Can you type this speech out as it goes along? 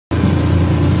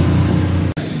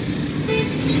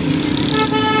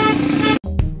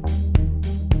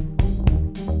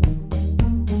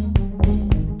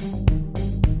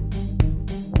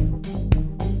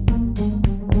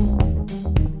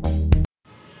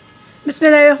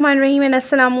बिस्मिल्लाहिर्रहमानिर्रहीम एंड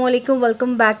अस्सलामु अलैकुम।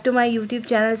 Welcome back to my YouTube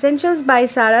channel essentials bye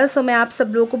सारा। सो मैं आप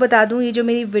सब लोगों को बता दूं, ये जो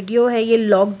मेरी वीडियो है ये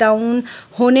लॉकडाउन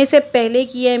होने से पहले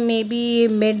की है, may be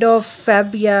mid of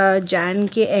Feb या जैन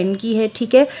के एंड की है,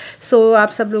 ठीक है। सो आप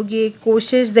सब लोग ये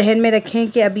कोशिश जहन में रखें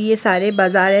कि अभी ये सारे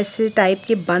बाज़ार ऐसे टाइप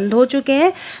के बंद हो चुके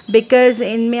हैं बिकॉज़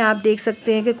इनमें आप देख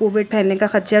सकते हैं कि कोविड फैलने का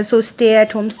खतरा। So stay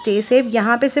at home, stay safe.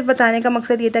 यहाँ पे सिर्फ बताने का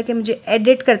मकसद ये था कि मुझे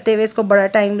एडिट करते हुए इसको बड़ा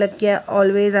टाइम लग गया।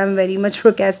 Always I am very much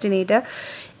procrastinator.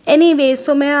 Anyways,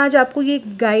 सो मैं आज आपको ये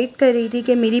गाइड कर रही थी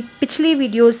कि मेरी पिछली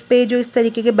वीडियोस पे जो इस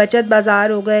तरीके के बचत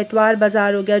बाज़ार हो गया, इतवार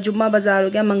बाज़ार हो गया, जुम्मा बाज़ार हो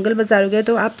गया, मंगल बाज़ार हो गया,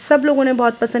 तो आप सब लोगों ने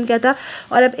बहुत पसंद किया था।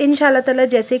 और अब इंशाल्लाह ताला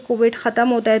जैसे कोविड ख़त्म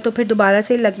होता है तो फिर दोबारा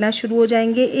से लगना शुरू हो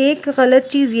जाएंगे। एक गलत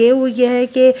चीज़ ये हुई है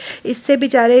कि इससे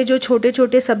बेचारे जो छोटे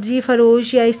छोटे सब्ज़ी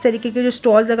फरोश या इस तरीके के जो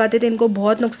स्टॉल्स लगाते थे इनको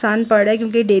बहुत नुकसान पड़ रहा है,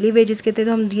 क्योंकि डेली वेजेस के थे।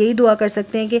 तो हम यही दुआ कर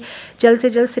सकते हैं कि जल्द से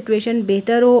जल्द सिचुएशन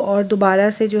बेहतर हो और दोबारा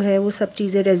से जो है वो सब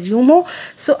चीज़ें रेज्यूम हो।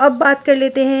 सो अब बात कर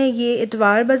लेते हैं, ये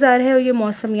इतवार बाज़ार है और ये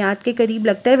मौसमियात के करीब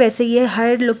लगता है। वैसे ये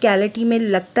हर लोकेलिटी में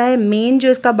लगता है, मेन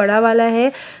जो इसका बड़ा वाला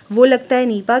है वो लगता है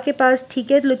नीपा के पास,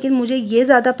 ठीक है। लेकिन मुझे ये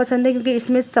ज़्यादा पसंद है क्योंकि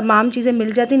इसमें तमाम चीज़ें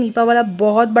मिल जाती हैं। नीपा वाला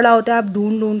बहुत बड़ा होता है, आप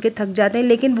ढूंढ ढूंढ के थक जाते हैं,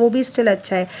 लेकिन वो भी स्टिल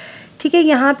अच्छा है, ठीक है।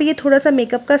 यहाँ पे ये थोड़ा सा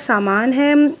मेकअप का सामान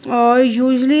है और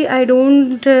usually I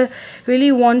don't really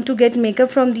want to get makeup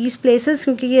from these places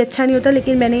क्योंकि ये अच्छा नहीं होता।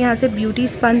 लेकिन मैंने यहाँ से ब्यूटी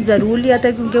स्पंज ज़रूर लिया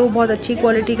था क्योंकि वो बहुत अच्छी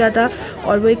क्वालिटी का था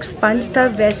और वो एक स्पंज था।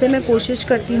 वैसे मैं कोशिश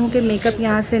करती हूँ कि मेकअप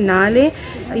यहाँ से ना लें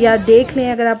या देख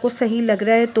लें, अगर आपको सही लग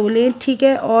रहा है तो लें, ठीक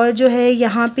है। और जो है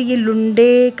यहाँ पे ये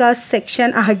लुंडे का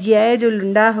सेक्शन आ गया है, जो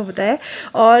लुंडा होता है।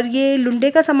 और ये लुंडे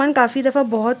का सामान काफ़ी दफ़ा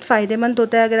बहुत फ़ायदेमंद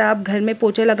होता है अगर आप घर में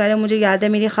पोछा लगा रहे हो। मुझे याद है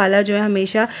मेरी खाला जो है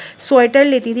हमेशा स्वेटर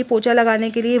लेती थी पोछा लगाने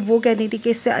के लिए, वो कहती थी कि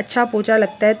इससे अच्छा पोछा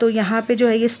लगता है। तो यहाँ पे जो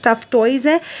है ये स्टफ़ टॉयज़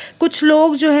हैं। कुछ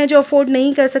लोग जो हैं जो अफोर्ड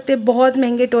नहीं कर सकते बहुत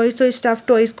महंगे टॉयज़, तो स्टफ़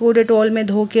टॉयज़ को डेटॉल में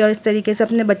धो के और इस तरीके से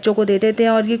अपने बच्चों को दे देते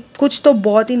हैं और ये कुछ तो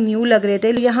बहुत ही न्यू लग रहे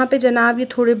थे। यहाँ पे जनाब ये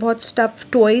थोड़े बहुत स्टफ़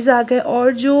टॉयज़ आ गए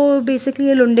और जो बेसिकली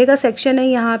ये लुंडे का सेक्शन है,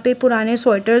 यहाँ पे पुराने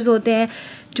स्वेटर्स होते हैं,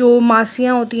 जो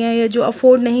मासियाँ होती हैं या जो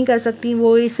अफोर्ड नहीं कर सकती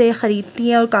वो इसे ख़रीदती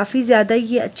हैं और काफ़ी ज़्यादा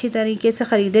ये अच्छी तरीके से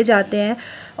ख़रीदे जाते हैं।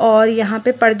 और यहाँ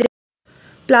पे पर्दे,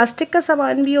 प्लास्टिक का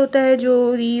सामान भी होता है जो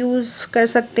रीयूज़ कर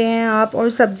सकते हैं आप, और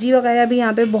सब्ज़ी वगैरह भी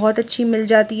यहाँ पे बहुत अच्छी मिल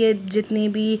जाती है, जितनी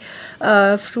भी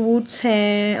फ्रूट्स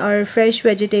हैं और फ्रेश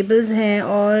वेजिटेबल्स हैं।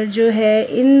 और जो है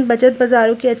इन बचत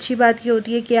बाज़ारों की अच्छी बात ये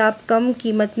होती है कि आप कम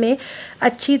कीमत में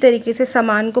अच्छी तरीके से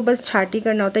सामान को बस छांटी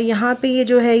करना होता है। यहाँ पे ये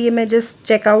जो है ये मैं जस्ट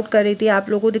चेकआउट कर रही थी आप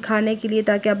लोगों को दिखाने के लिए,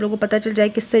 ताकि आप लोगों को पता चल जाए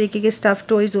किस तरीके के स्टफ़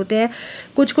टॉयज़ होते हैं।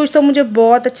 कुछ तो मुझे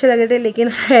बहुत अच्छे लग रहे थे, लेकिन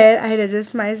खैर आई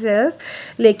रेजिस्ट माई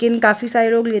सेल्फ। लेकिन काफ़ी सारे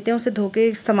लोग लेते हैं उसे धो के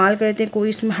इस्तेमाल करते हैं, कोई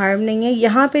इसमें हार्म नहीं है।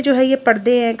 यहाँ पे जो है ये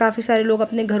पर्दे हैं, काफ़ी सारे लोग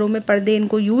अपने घरों में पर्दे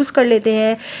इनको यूज़ कर लेते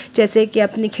हैं, जैसे कि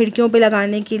अपनी खिड़कियों पे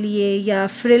लगाने के लिए या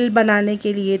फ्रिल बनाने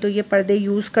के लिए, तो ये पर्दे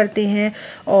यूज़ करते हैं।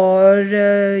 और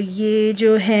ये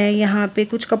जो हैं यहाँ पे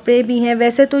कुछ कपड़े भी हैं।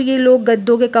 वैसे तो ये लोग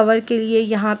गद्दों के कवर के लिए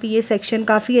यहाँ पे ये सेक्शन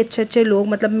काफ़ी अच्छे लोग,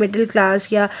 मतलब मिडिल क्लास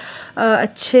या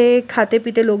अच्छे खाते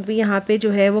पीते लोग भी यहाँ पे जो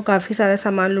है वो काफ़ी सारा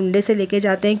सामान लुंडे से लेके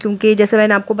जाते हैं, क्योंकि जैसे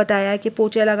मैंने आपको बताया कि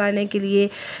पोछा लगाने के लिए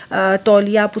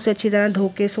तौलिया आप उसे अच्छी तरह धो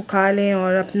के सुखा लें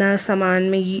और अपना सामान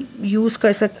में यूज़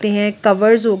कर सकते हैं।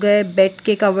 कवर्स हो गए, बेड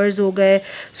के कवर्स हो गए,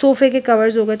 सोफ़े के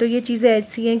कवर्स हो गए, तो ये चीज़ें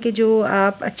ऐसी हैं कि जो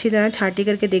आप अच्छी तरह छांटी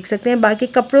करके देख सकते हैं। बाकी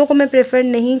कपड़ों को मैं प्रेफर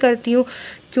नहीं करती हूँ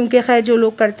क्योंकि खैर जो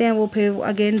लोग करते हैं वो फिर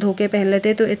अगेन धो के पहन लेते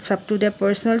हैं, तो it's up to their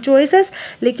personal choices.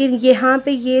 लेकिन यहाँ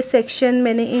पे ये सेक्शन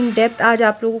मैंने इन डेप्थ आज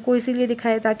आप लोगों को इसीलिए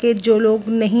दिखाया ताकि जो लोग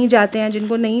नहीं जाते हैं,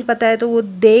 जिनको नहीं पता है, तो वो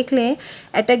देख लें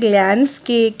एट अ ग्लैंस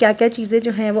कि क्या क्या चीज़ें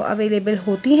जो हैं वो अवेलेबल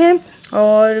होती हैं।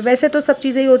 और वैसे तो सब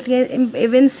चीज़ें ही होती हैं,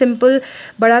 इवन सिंपल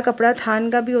बड़ा कपड़ा थान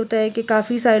का भी होता है कि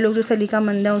काफ़ी सारे लोग जो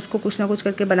सलीकामंद हैं उसको कुछ ना कुछ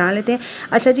करके बना लेते हैं।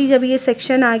 अच्छा जी, जब ये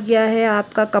सेक्शन आ गया है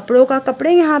आपका कपड़ों का,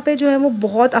 कपड़े यहाँ पे जो है वो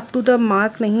बहुत अप टू द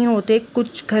मार्क नहीं होते।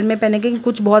 कुछ घर में पहने के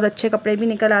कुछ बहुत अच्छे कपड़े भी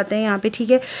निकल आते हैं यहाँ पे, ठीक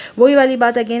है। वही वाली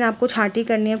बात, अगेन आपको छांटी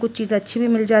करनी है, कुछ चीज़ें अच्छी भी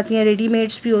मिल जाती हैं,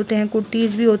 रेडीमेड्स भी होते हैं,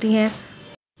 कुर्तीज़ भी होती हैं।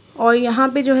 और यहाँ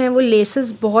पे जो है वो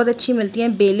लेसेस बहुत अच्छी मिलती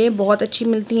हैं, बेलें बहुत अच्छी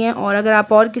मिलती हैं। और अगर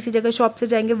आप और किसी जगह शॉप से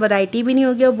जाएंगे वैरायटी भी नहीं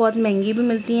होगी और बहुत महंगी भी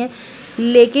मिलती हैं।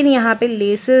 लेकिन यहाँ पे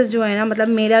लेसेस जो है ना, मतलब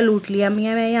मेरा लूट लिया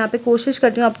मियाँ। मैं यहाँ पे कोशिश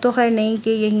करती हूँ, अब तो खैर नहीं,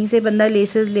 कि यहीं से बंदा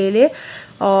लेसेस ले ले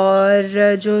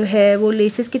और जो है वो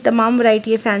लेसेस की तमाम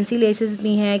वैरायटी है, फैंसी लेसेस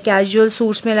भी हैं, कैजुअल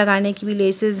सूट्स में लगाने की भी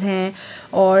लेसेस हैं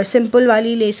और सिंपल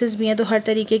वाली लेसेस भी हैं। तो हर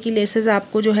तरीके की लेसेस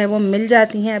आपको जो है वो मिल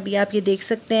जाती हैं। अभी आप ये देख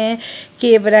सकते हैं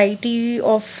कि variety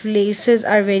of laces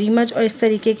are very much. और इस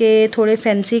तरीके के थोड़े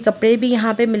फैंसी कपड़े भी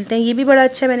यहाँ पे मिलते हैं। ये भी बड़ा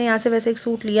अच्छा है, मैंने यहाँ से वैसे एक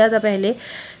सूट लिया था पहले,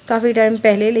 काफ़ी टाइम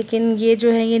पहले, लेकिन ये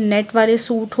जो है ये नेट वाले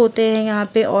सूट होते हैं यहाँ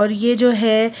पे। और ये जो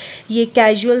है ये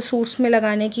कैजुअल सूट्स में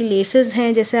लगाने की लेसेस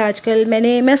हैं। जैसे आजकल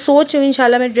मैं सोच रही हूँ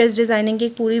इंशाल्लाह मैं ड्रेस डिज़ाइनिंग की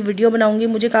एक पूरी वीडियो बनाऊँगी।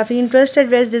 मुझे काफ़ी इंटरेस्ट है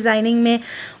ड्रेस डिज़ाइनिंग में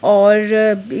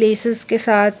और लेसेस के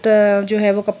साथ जो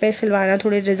है वो कपड़े सिलवाना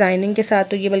थोड़े डिज़ाइनिंग के साथ।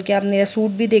 तो ये बल्कि आप मेरा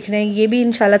सूट भी देख रहे हैं, ये भी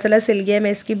इंशाल्लाह ताला सिल गया है।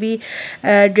 मैं इसकी भी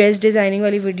ड्रेस डिज़ाइनिंग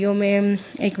वाली वीडियो में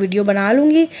एक वीडियो बना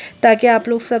लूँगी ताकि आप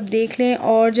लोग सब देख लें।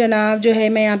 और जनाब जो है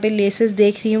मैं यहाँ पे लेसेस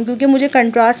देख रही हूँ क्योंकि मुझे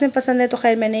कंट्रास्ट में पसंद है। तो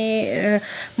खैर मैंने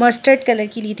मस्टर्ड कलर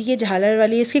की ली थी, ये झालर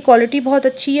वाली। इसकी क्वालिटी बहुत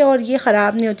अच्छी है और ये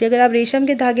ख़राब नहीं होती। अगर आप रेशम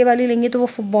के धागे वाली लेंगे तो वो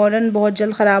फ़ौरन बहुत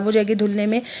जल्द ख़राब हो जाएगी धुलने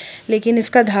में, लेकिन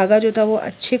इसका धागा जो था वो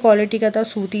अच्छी क्वालिटी का था,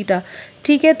 सूती था।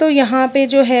 ठीक है, तो यहाँ पे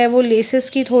जो है वो लेसेस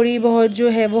की थोड़ी बहुत जो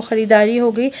है वो ख़रीदारी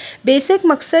हो गई। बेसिक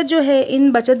मकसद जो है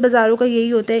इन बचत बाज़ारों का यही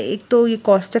होता है, एक तो ये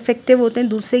कॉस्ट इफ़ेक्टिव होते हैं,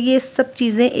 दूसरे ये सब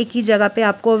चीज़ें एक ही जगह पे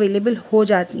आपको अवेलेबल हो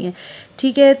जाती हैं।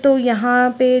 ठीक है, तो यहाँ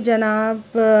पे जनाब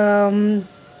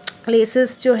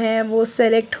लेसेस जो हैं वो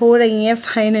सेलेक्ट हो रही हैं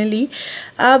फाइनली।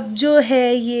 अब जो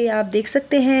है ये आप देख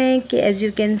सकते हैं कि एज़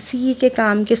यू कैन सी के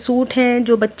काम के सूट हैं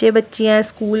जो बच्चे बच्चियाँ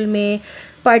स्कूल में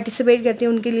पार्टिसिपेट करते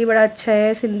हैं उनके लिए बड़ा अच्छा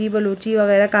है। सिंधी बलूची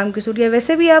वगैरह काम के सूट, या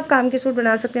वैसे भी आप काम के सूट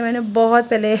बना सकते हैं। मैंने बहुत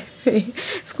पहले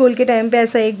स्कूल के टाइम पे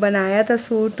ऐसा एक बनाया था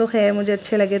सूट, तो खैर मुझे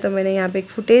अच्छे लगे तो मैंने यहाँ पे एक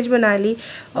फुटेज बना ली।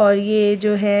 और ये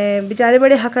जो है बेचारे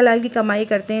बड़े हक हलाल की कमाई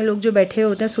करते हैं लोग जो बैठे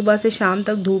होते हैं सुबह से शाम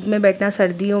तक धूप में बैठना,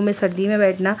 सर्दियों में सर्दी में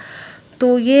बैठना।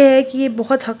 तो ये है कि ये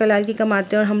बहुत हक हलाल की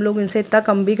कमाते हैं और हम लोग इनसे इतना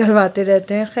कम भी करवाते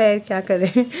रहते हैं। खैर क्या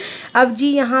करें। अब जी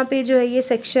यहाँ पे जो है ये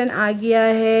सेक्शन आ गया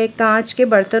है कांच के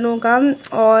बर्तनों का।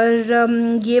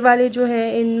 और ये वाले जो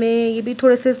है इनमें ये भी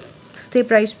थोड़े से सस्ते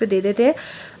प्राइस पे दे देते हैं।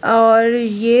 और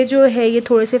ये जो है ये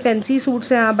थोड़े से फैंसी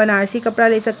सूट्स हैं, आप बनारसी कपड़ा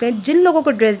ले सकते हैं। जिन लोगों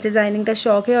को ड्रेस डिज़ाइनिंग का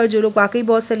शौक़ है और जो लोग वाकई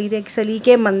बहुत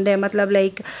सलीकेमंद है, मतलब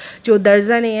लाइक जो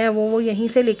दर्जन हैं वो यहीं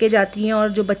से लेके जाती हैं और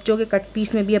जो बच्चों के कट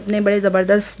पीस में भी अपने बड़े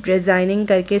ज़बरदस्त डिज़ाइनिंग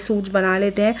करके सूट्स बना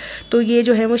लेते हैं। तो ये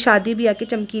जो है वो शादी ब्याह के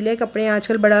चमकीले कपड़े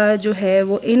आजकल बड़ा जो है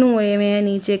वो इन हुए हुए हैं,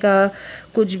 नीचे का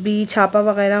कुछ भी छापा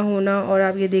वगैरह होना। और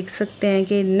आप ये देख सकते हैं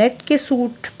कि नेट के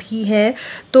सूट भी हैं।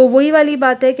 तो वही वाली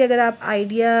बात है कि अगर आप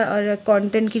आइडिया और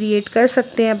कंटेंट क्रिएट कर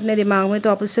सकते हैं अपने दिमाग में तो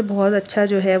आप उससे बहुत अच्छा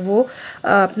जो है वो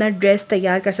अपना ड्रेस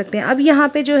तैयार कर सकते हैं। अब यहाँ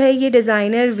पे जो है ये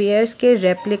डिज़ाइनर वेयर्स के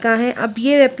रेप्लिका हैं। अब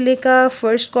ये रेप्लिका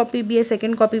फर्स्ट कॉपी भी है,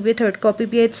 सेकंड कॉपी भी है, थर्ड कॉपी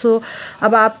भी है। सो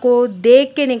अब आपको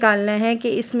देख के निकालना है कि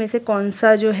इसमें से कौन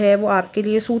सा जो है वो आपके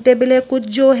लिए सूटेबल है। कुछ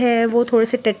जो है वो थोड़े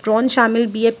से टेट्रॉन शामिल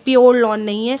भी है, प्योर लॉन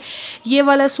नहीं है। ये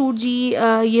वाला सूट जी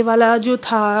ये वाला जो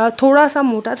था थोड़ा सा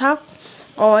मोटा था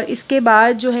और इसके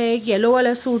बाद जो है येलो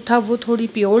वाला सूट था वो थोड़ी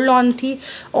प्योर लॉन थी।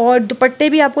 और दुपट्टे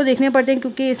भी आपको देखने पड़ते हैं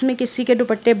क्योंकि इसमें किसी के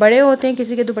दुपट्टे बड़े होते हैं,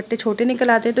 किसी के दुपट्टे छोटे निकल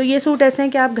आते हैं। तो ये सूट ऐसे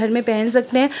हैं कि आप घर में पहन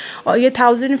सकते हैं और ये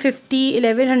 1050,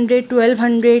 1100,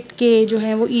 1200 के जो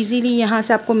हैं वो इजीली यहाँ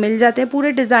से आपको मिल जाते हैं।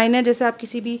 पूरे डिज़ाइनर जैसे आप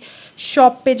किसी भी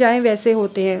शॉप पे जाएं वैसे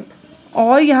होते हैं।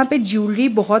 और यहाँ पे ज्वेलरी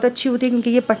बहुत अच्छी होती है क्योंकि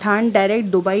ये पठान डायरेक्ट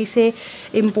दुबई से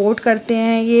इंपोर्ट करते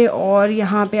हैं ये। और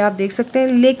यहाँ पे आप देख सकते हैं,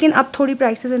 लेकिन अब थोड़ी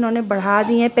प्राइसेस इन्होंने बढ़ा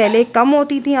दी हैं, पहले कम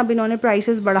होती थी अब इन्होंने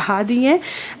प्राइसेस बढ़ा दी हैं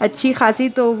अच्छी खासी।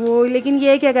 तो वो लेकिन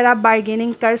ये है कि अगर आप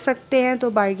बारगेनिंग कर सकते हैं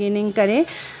तो बारगेनिंग करें।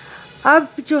 अब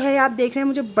जो है आप देख रहे हैं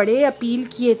मुझे बड़े अपील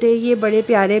किए थे ये बड़े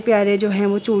प्यारे प्यारे जो हैं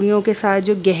वो चूड़ियों के साथ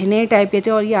जो गहने टाइप के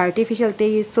थे और ये आर्टिफिशियल थे।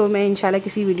 ये सो मैं इंशाल्लाह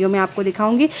किसी वीडियो में आपको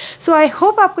दिखाऊंगी। सो आई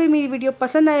होप आपको ये मेरी वीडियो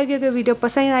पसंद आएगी। अगर वीडियो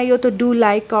पसंद आई हो तो do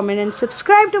like, comment and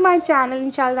subscribe to my channel.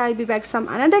 इंशाल्लाह आई be back some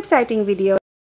another exciting video.